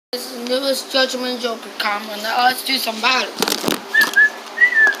This is the newest Chargeman Joker combo. Now let's do some battles.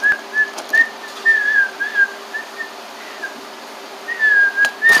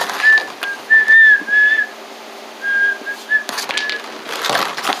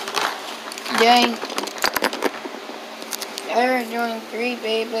 Dang. They're doing 3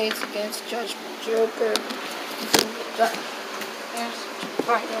 Beyblades against Chargeman Joker.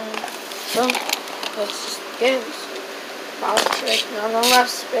 So let's just get it. Power trick on the left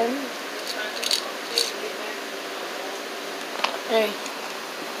spin. Hey.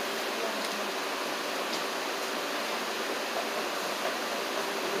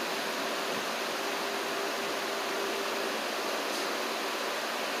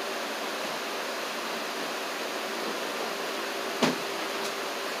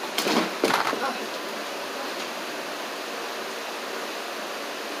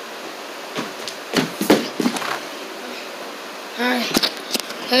 Alright,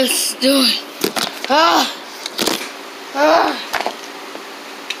 let's do it.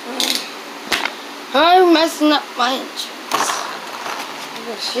 I'm messing up my inches.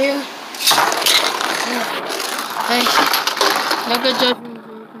 Look at you. Hey, look at Chargeman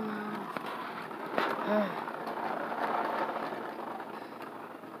Joker now.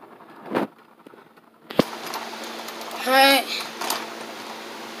 Alright,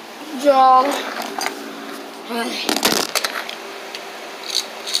 jaw.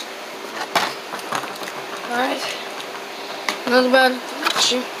 Alright, another bad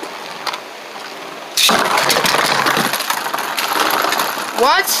picture.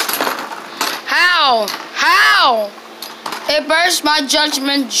 What? How? How? It burst my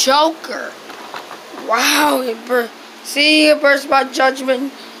Chargeman Joker. Wow, it burst. See, it burst my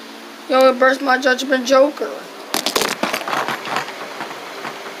Chargeman. It burst my Chargeman Joker.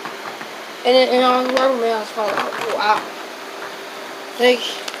 And on the rubber man, I was wow. Like,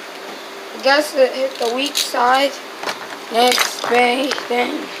 I guess it hit the weak side. Next bang,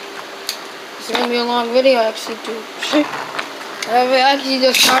 then it's gonna be a long video actually too. It actually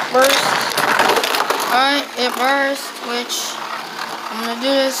does not burst. Alright, it burst, which I'm gonna do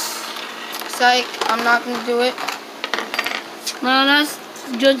this. Psych, I'm not gonna do it. Well, that's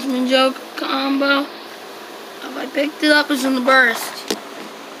the Chargeman Joker combo. If I picked it up, it's gonna burst.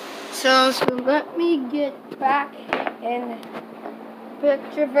 So let me get back in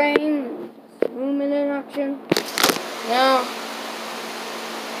picture frame, movement in action. Now,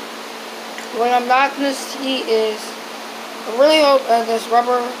 what I'm not going to see is, I really hope this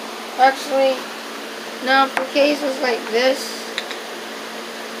rubber, actually, now for cases like this,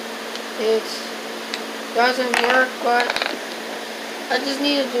 it doesn't work, but I just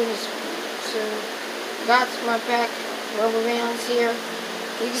need to do this. So, that's my pack of rubber bands here.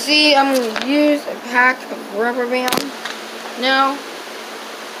 You can see I'm going to use a pack of rubber bands. Now,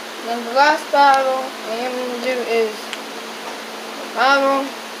 then the last battle I am going to do is a battle.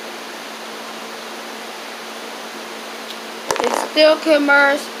 It still can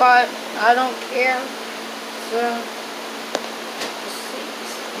burst, but I don't care. So, let's see.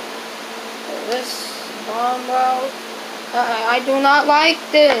 So this combo, I do not like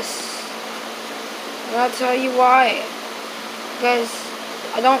this. And I'll tell you why. Because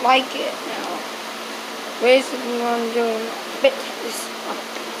I don't like it now. Basically, what I'm doing, bit this on a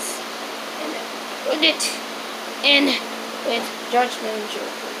piece and put it in with Chargeman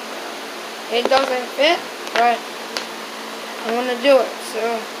Joker. It doesn't fit, but I'm gonna do it.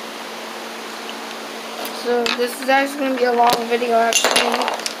 So this is actually gonna be a long video. Actually,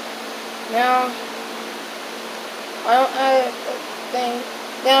 now I don't have a thing.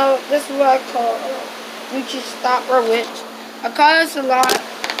 Now this is what I call a Gucci stopper, which I call this a lot.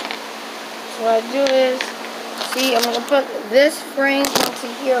 So what I do is, see, I'm going to put this frame into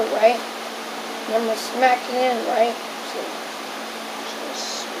here, right? And I'm going to smack it in, right? So,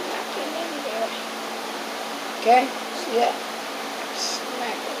 just smack it in there. Okay? See that?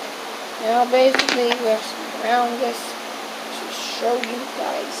 Smack it. Now, basically, we have to round this to show you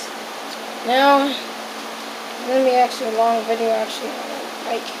guys. Now, it's going to be actually a long video, actually,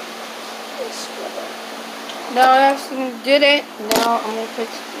 like this rubber. Now I actually did it. Now I'm going to put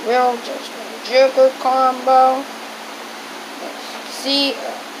the real Chargeman Joker combo. See,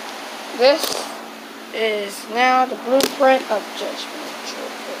 this is now the blueprint of Chargeman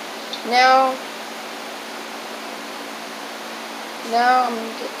Joker. Now I'm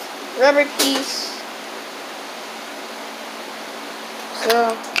going to get the rubber piece.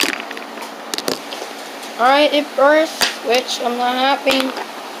 So, alright, it burst, which I'm not happy.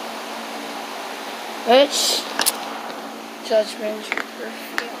 Which Chargeman Joker.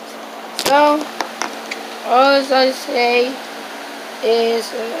 So, all as I say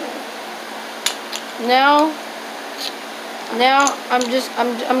is now I'm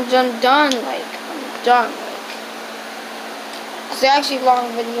done. Like I'm done. Like it's actually a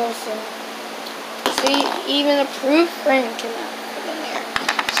long video, so see, even a proof frame cannot put in there.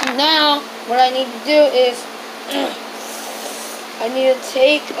 So now what I need to do is I need to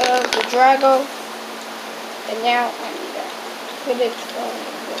take the Drago, and now I need to put it on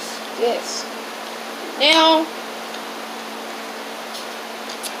this. Now,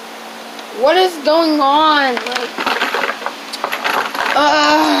 what is going on? Like,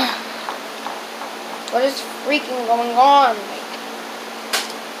 what is freaking going on? Like,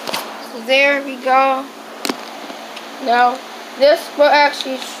 so there we go. Now, this will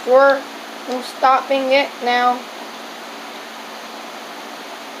actually store from stopping it now.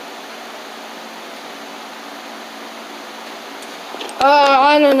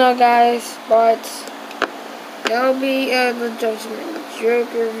 I don't know, guys, but that'll be the Chargeman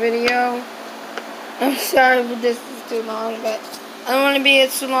Joker video. I'm sorry if this is too long, but I don't want to be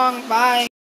it too long. Bye.